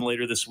talk to him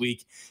later this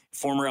week.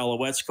 Former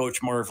Alouettes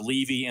coach Marv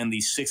Levy and the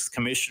 6th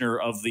commissioner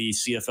of the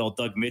CFL,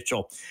 Doug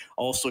Mitchell,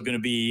 also going to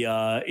be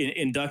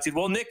inducted.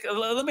 Well, Nick,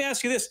 let me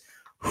ask you this.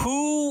 A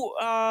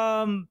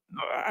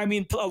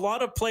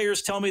lot of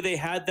players tell me they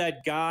had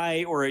that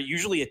guy or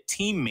usually a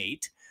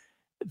teammate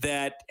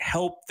that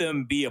helped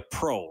them be a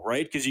pro,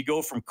 right? Because you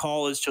go from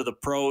college to the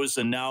pros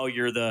and now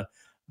you're the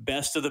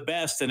best of the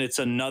best and it's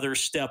another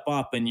step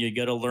up and you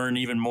got to learn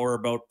even more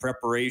about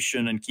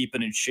preparation and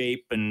keeping in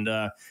shape and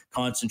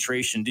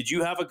concentration. Did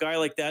you have a guy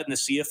like that in the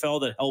CFL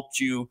that helped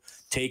you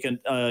take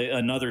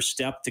another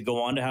step to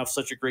go on to have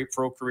such a great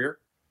pro career?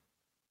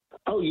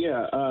 Oh,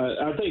 yeah.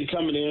 I think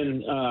coming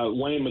in,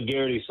 Wayne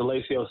McGarity,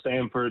 Salacio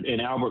Stanford,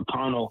 and Albert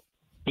Connell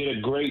did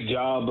a great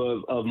job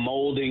of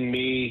molding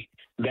me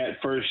that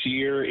first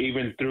year,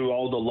 even through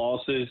all the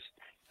losses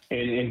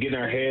and getting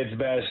our heads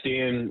bashed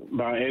in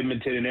by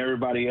Edmonton and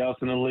everybody else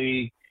in the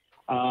league.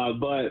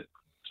 But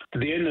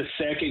then the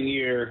second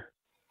year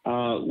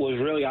was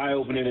really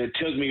eye-opening. It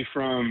took me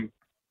from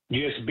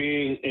just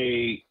being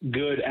a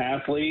good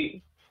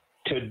athlete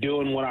to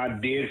doing what I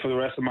did for the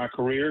rest of my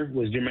career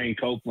was Jermaine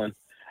Copeland.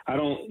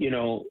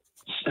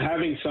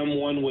 Having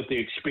someone with the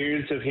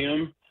experience of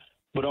him,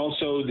 but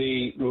also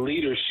the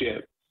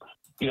leadership.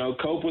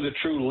 Cope was a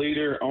true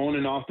leader on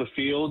and off the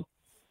field.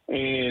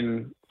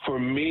 And for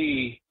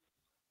me,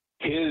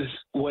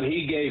 what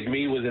he gave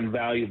me was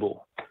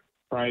invaluable,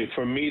 right?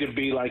 For me to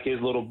be like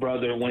his little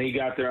brother, when he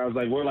got there, I was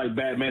like, we're like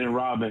Batman and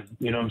Robin.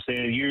 You know what I'm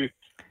saying?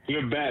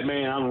 You're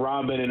Batman, I'm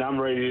Robin, and I'm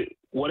ready to,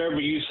 whatever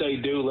you say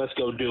do, let's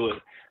go do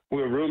it. We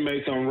were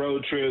roommates on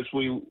road trips.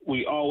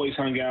 We always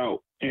hung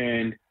out,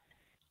 and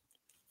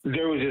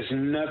there was just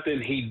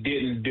nothing he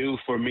didn't do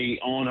for me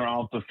on or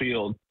off the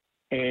field.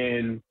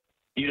 And,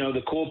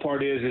 the cool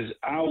part is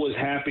I was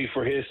happy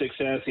for his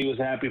success. He was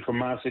happy for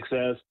my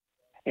success.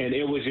 And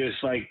it was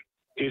just like,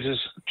 it's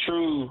just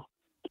true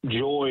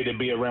joy to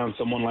be around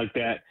someone like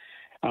that.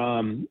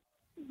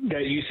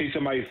 That you see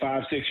somebody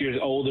 5-6 years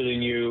older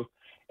than you,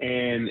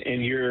 and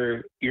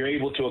you're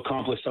able to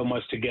accomplish so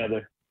much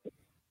together.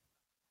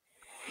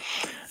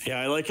 Yeah,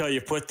 I like how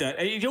you put that.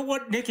 And you know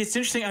what, Nick? It's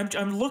interesting.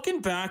 I'm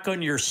looking back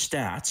on your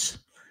stats,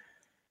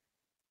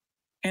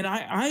 and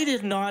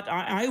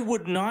I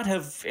would not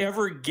have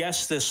ever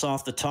guessed this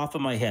off the top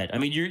of my head. I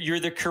mean, you're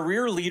the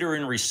career leader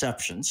in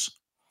receptions.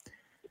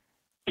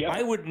 Yep.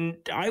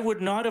 I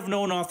would not have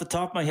known off the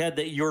top of my head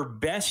that your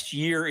best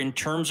year in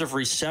terms of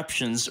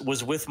receptions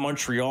was with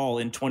Montreal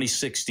in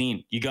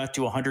 2016. You got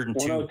to 102.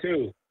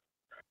 102.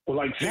 Well,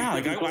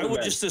 I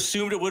would just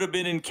assumed it would have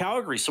been in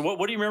Calgary. So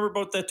what do you remember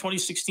about that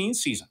 2016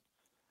 season?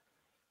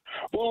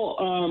 Well,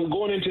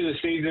 going into the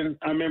season,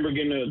 I remember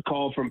getting a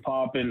call from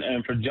Pop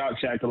and from Jock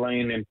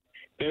Chacdelaine, and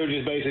they were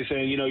just basically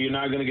saying, you're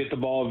not going to get the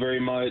ball very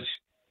much.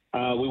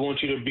 We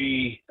want you to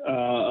be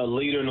a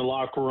leader in the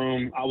locker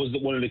room. I was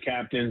one of the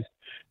captains.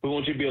 We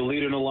want you to be a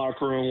leader in the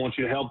locker room. We want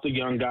you to help the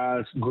young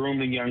guys, groom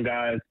the young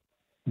guys,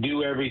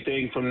 do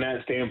everything from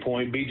that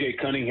standpoint. BJ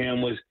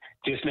Cunningham was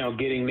just now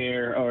getting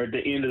there, or at the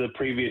end of the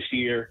previous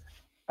year,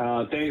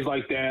 things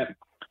like that.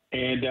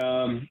 And,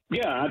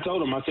 I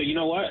told him, I said, you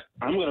know what?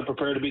 I'm going to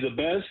prepare to be the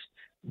best.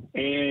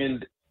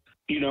 And,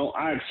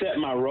 I accept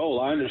my role.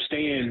 I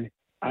understand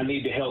I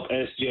need to help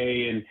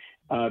SJ and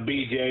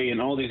BJ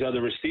and all these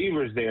other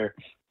receivers there.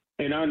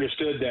 And I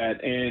understood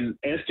that. And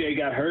SJ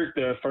got hurt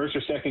the first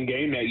or second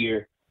game that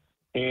year.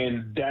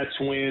 And that's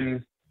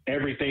when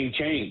everything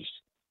changed,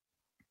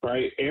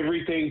 right?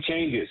 Everything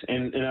changes.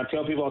 And I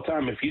tell people all the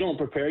time, if you don't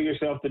prepare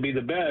yourself to be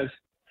the best,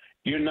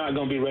 you're not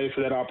going to be ready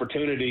for that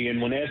opportunity.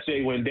 And when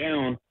SJ went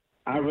down,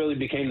 I really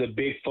became the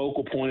big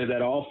focal point of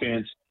that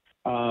offense,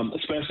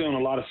 especially on a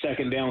lot of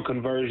second down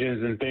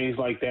conversions and things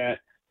like that.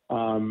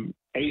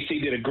 AC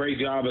did a great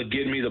job of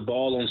getting me the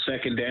ball on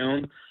second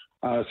down.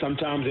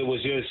 Sometimes it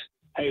was just,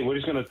 hey, we're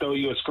just going to throw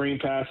you a screen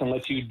pass and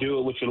let you do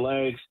it with your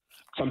legs.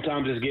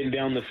 Sometimes it's getting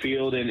down the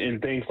field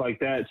and things like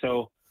that.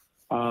 So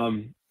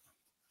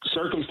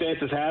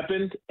circumstances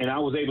happened, and I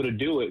was able to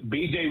do it.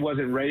 BJ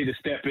wasn't ready to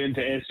step into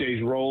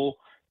SJ's role,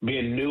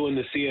 being new in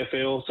the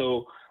CFL.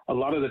 So a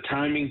lot of the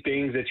timing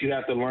things that you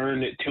have to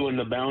learn at two in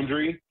the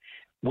boundary,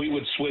 we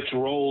would switch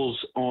roles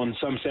on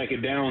some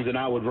second downs, and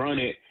I would run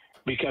it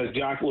because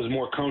Jock was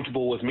more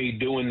comfortable with me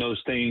doing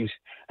those things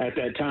at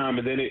that time.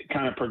 And then it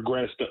kind of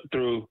progressed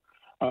through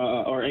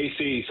or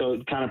AC, so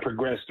it kind of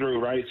progressed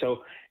through, right?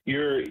 So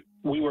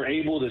we were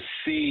able to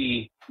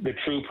see the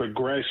true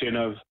progression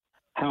of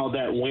how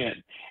that went.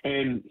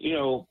 And,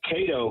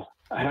 Cato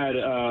had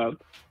a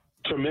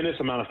tremendous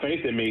amount of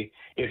faith in me.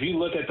 If you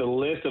look at the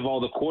list of all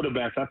the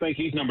quarterbacks, I think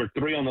he's number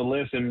 3 on the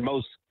list, and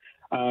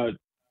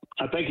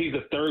I think he's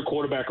the 3rd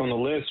quarterback on the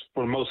list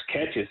for most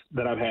catches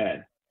that I've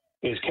had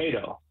is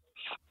Cato.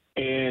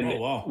 And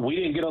we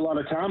didn't get a lot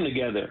of time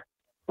together,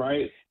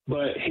 right?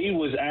 But he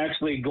was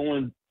actually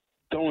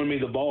throwing me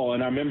the ball.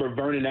 And I remember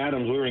Vernon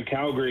Adams, we were in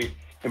Calgary,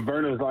 and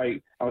Vernon was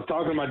like, I was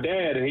talking to my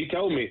dad, and he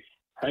told me,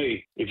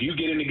 hey, if you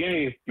get in the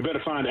game, you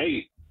better find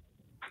 8.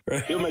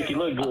 He'll make you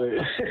look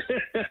good.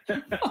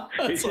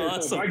 He said,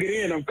 awesome. So if I get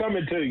in, I'm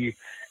coming to you,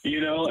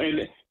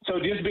 And so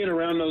just being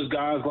around those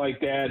guys like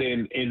that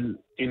and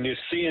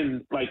just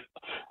seeing,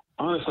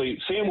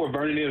 honestly, seeing where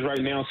Vernon is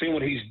right now, seeing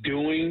what he's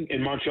doing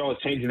in Montreal, is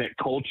changing that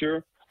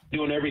culture,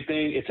 doing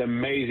everything. It's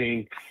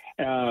amazing.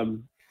 I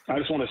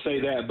just want to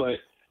say that. But,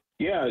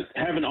 yeah,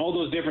 having all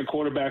those different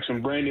quarterbacks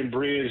from Brandon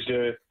Bridge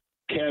to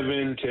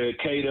Kevin to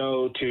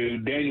Cato to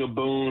Daniel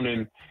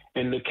Boone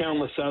and the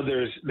countless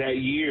others that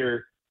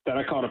year that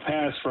I caught a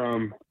pass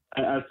from,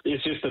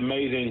 it's just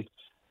amazing.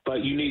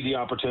 But you need the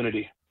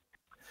opportunity.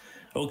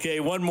 Okay,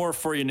 one more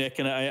for you, Nick.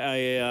 And I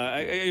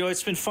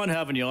it's been fun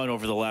having you on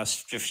over the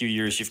last few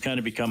years. You've kind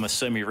of become a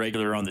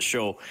semi-regular on the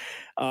show.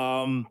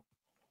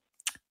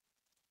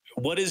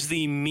 What is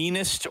the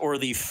meanest or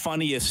the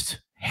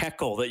funniest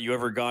heckle that you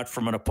ever got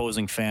from an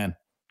opposing fan?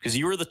 Because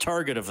you were the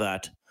target of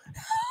that.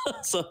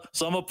 So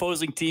some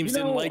opposing teams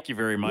didn't like you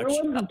very much.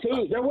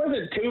 There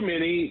wasn't too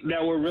many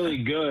that were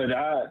really good.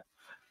 I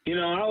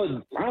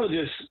was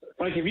just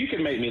like, if you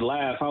can make me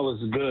laugh, I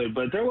was good.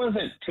 But there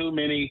wasn't too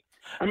many.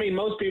 I mean,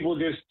 most people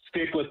just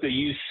stick with the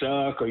 "you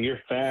suck" or "you're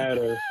fat"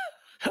 or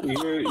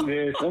 "you're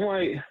this." I'm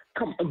like,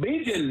 come on,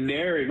 be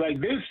generic.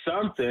 Like, do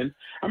something.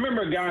 I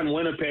remember a guy in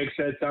Winnipeg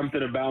said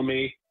something about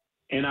me,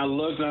 and I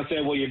looked and I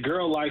said, "Well, your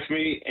girl likes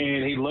me,"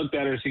 and he looked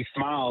at her and she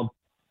smiled,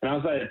 and I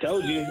was like, "I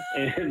told you."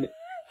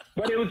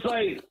 But it was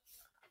like,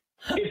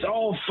 it's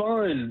all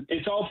fun.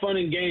 It's all fun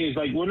and games.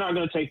 Like, we're not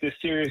going to take this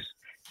serious.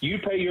 You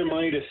pay your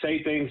money to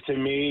say things to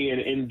me and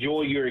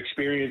enjoy your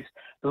experience.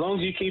 As long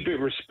as you keep it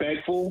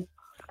respectful,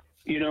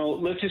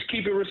 let's just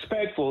keep it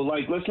respectful.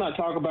 Like, let's not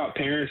talk about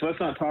parents. Let's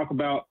not talk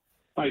about,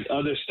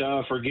 other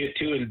stuff or get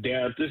too in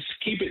depth. Just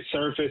keep it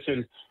surface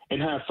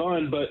and have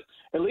fun, but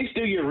at least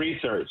do your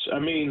research. I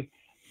mean,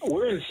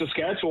 we're in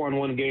Saskatchewan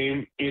one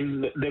game,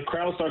 and the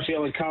crowd starts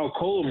yelling Kyle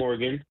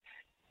Kohler-Morgan,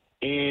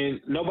 and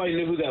nobody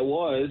knew who that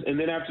was. And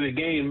then after the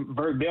game,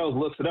 Bert Dales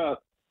looks it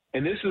up,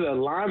 and this is a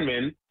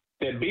lineman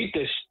that beat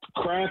the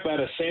crap out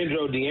of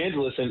Sandro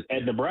DeAngelis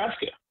at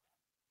Nebraska.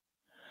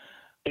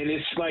 And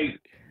it's like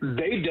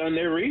they done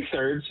their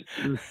research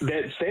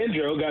that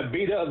Sandro got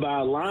beat up by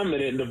a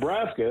lineman at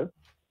Nebraska.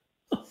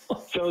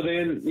 So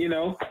then,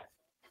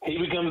 he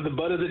becomes the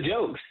butt of the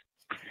jokes.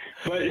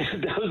 But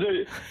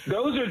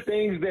those are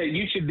things that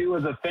you should do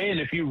as a fan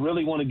if you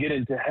really want to get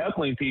into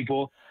heckling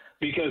people,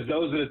 because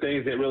those are the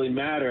things that really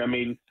matter. I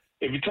mean,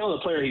 if you tell a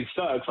player he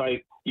sucks,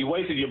 like, you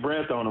wasted your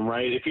breath on him,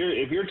 right? If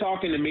you're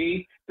talking to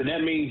me, then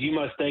that means you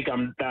must think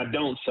I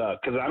don't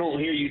suck, because I don't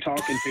hear you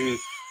talking to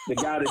the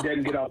guy that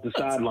doesn't get off the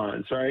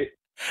sidelines, right?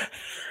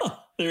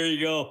 There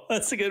you go.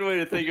 That's a good way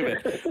to think of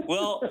it.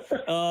 Well,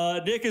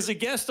 Nick, as a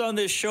guest on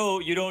this show,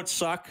 you don't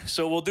suck.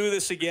 So we'll do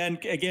this again.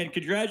 Again,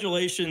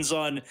 congratulations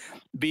on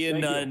being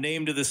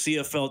named to the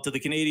CFL, to the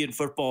Canadian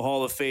Football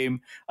Hall of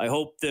Fame. I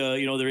hope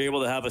they're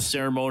able to have a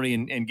ceremony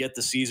and get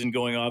the season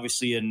going,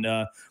 obviously. And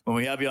when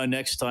we have you on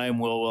next time,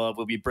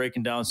 we'll be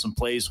breaking down some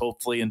plays,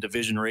 hopefully, in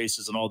division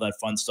races and all that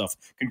fun stuff.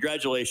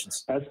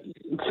 Congratulations. That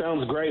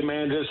sounds great,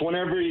 man. Just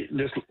whenever,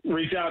 just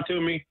reach out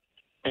to me.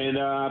 And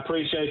I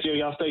appreciate you.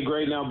 Y'all stay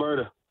great in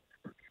Alberta.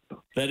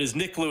 That is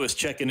Nick Lewis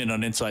checking in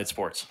on Inside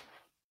Sports.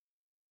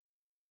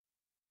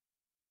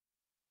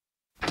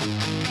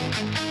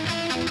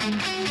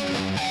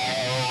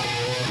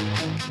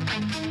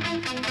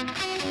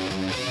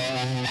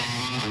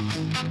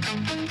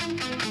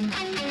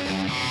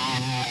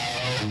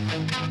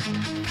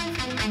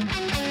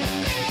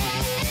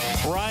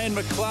 Ryan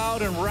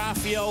McLeod and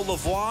Raphael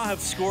Lavoie have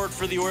scored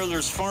for the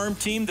Oilers farm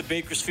team, the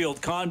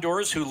Bakersfield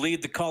Condors, who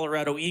lead the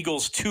Colorado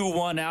Eagles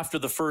 2-1 after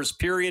the first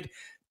period.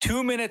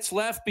 2 minutes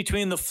left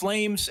between the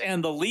Flames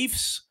and the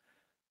Leafs.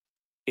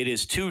 It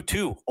is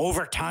 2-2.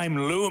 Overtime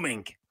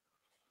looming.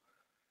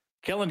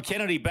 Kellen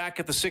Kennedy back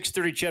at the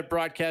 630 Chet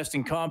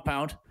Broadcasting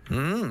compound.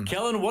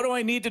 Kellen, what do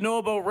I need to know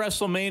about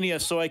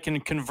WrestleMania so I can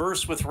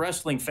converse with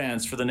wrestling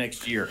fans for the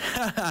next year?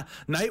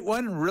 Night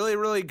 1, really,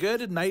 really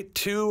good. Night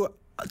 2,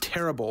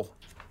 terrible.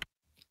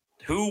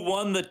 Who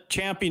won the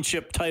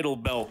championship title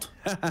belt?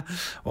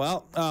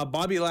 Well,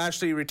 Bobby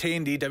Lashley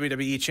retained the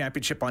WWE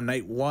Championship on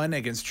night 1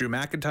 against Drew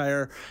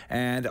McIntyre.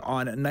 And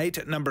on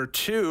night number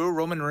 2,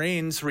 Roman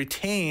Reigns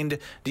retained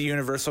the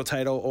Universal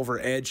title over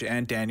Edge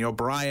and Daniel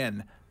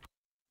Bryan.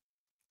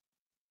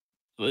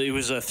 It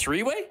was a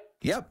three-way?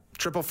 Yep.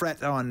 Triple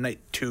threat on night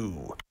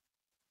 2.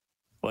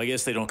 Well, I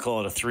guess they don't call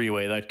it a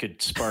three-way. That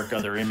could spark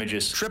other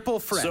images. Triple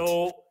threat.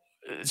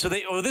 So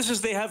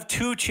they have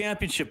 2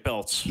 championship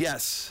belts.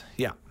 Yes.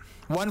 Yeah.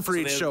 One for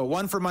each show.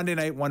 One for Monday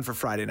night, one for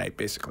Friday night,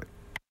 basically.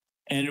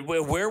 And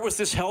where was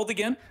this held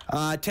again?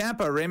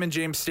 Tampa, Raymond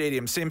James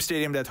Stadium. Same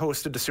stadium that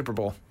hosted the Super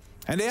Bowl.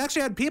 And they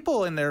actually had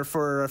people in there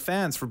for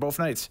fans for both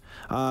nights.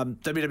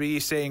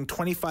 WWE saying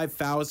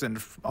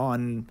 25,000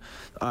 on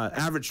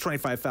average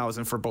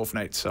 25,000 for both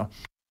nights. So.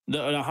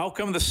 Now, how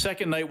come the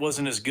second night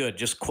wasn't as good?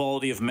 Just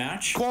quality of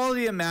match?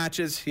 Quality of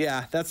matches,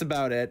 yeah, that's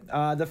about it.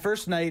 The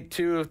first night,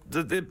 too,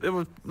 it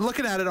was,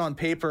 looking at it on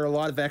paper, a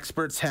lot of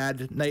experts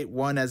had night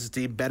 1 as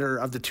the better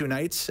of the 2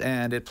 nights,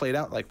 and it played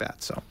out like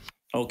that. So.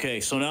 Okay,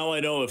 so now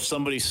I know if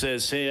somebody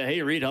says,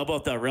 hey, Reed, how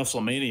about that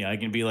WrestleMania? I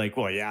can be like,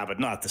 well, yeah, but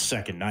not the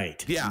second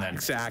night. Yeah, and then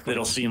exactly.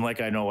 It'll seem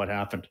like I know what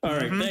happened. All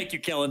right, thank you,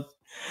 Kellen.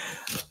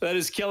 That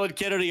is Kellen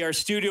Kennedy, our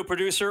studio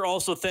producer.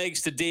 Also, thanks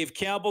to Dave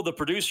Campbell, the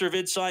producer of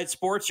Inside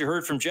Sports. You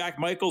heard from Jack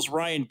Michaels,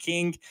 Ryan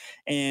King,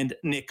 and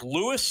Nick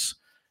Lewis.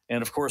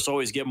 And, of course,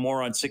 always get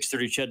more on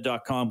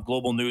 630ched.com,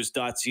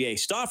 globalnews.ca.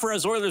 Stauffer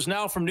has Oilers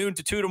now from noon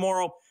to 2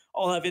 tomorrow.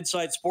 I'll have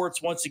Inside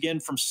Sports once again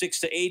from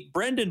 6 to 8.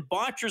 Brendan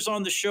Botcher's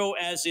on the show,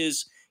 as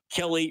is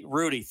Kelly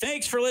Rudy.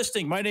 Thanks for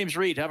listening. My name's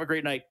Reed. Have a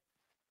great night.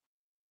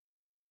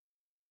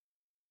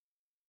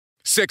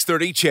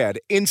 630 Ched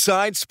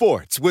Inside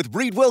Sports with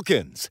Reed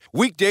Wilkins.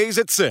 Weekdays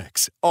at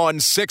 6 on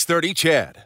 630 Ched.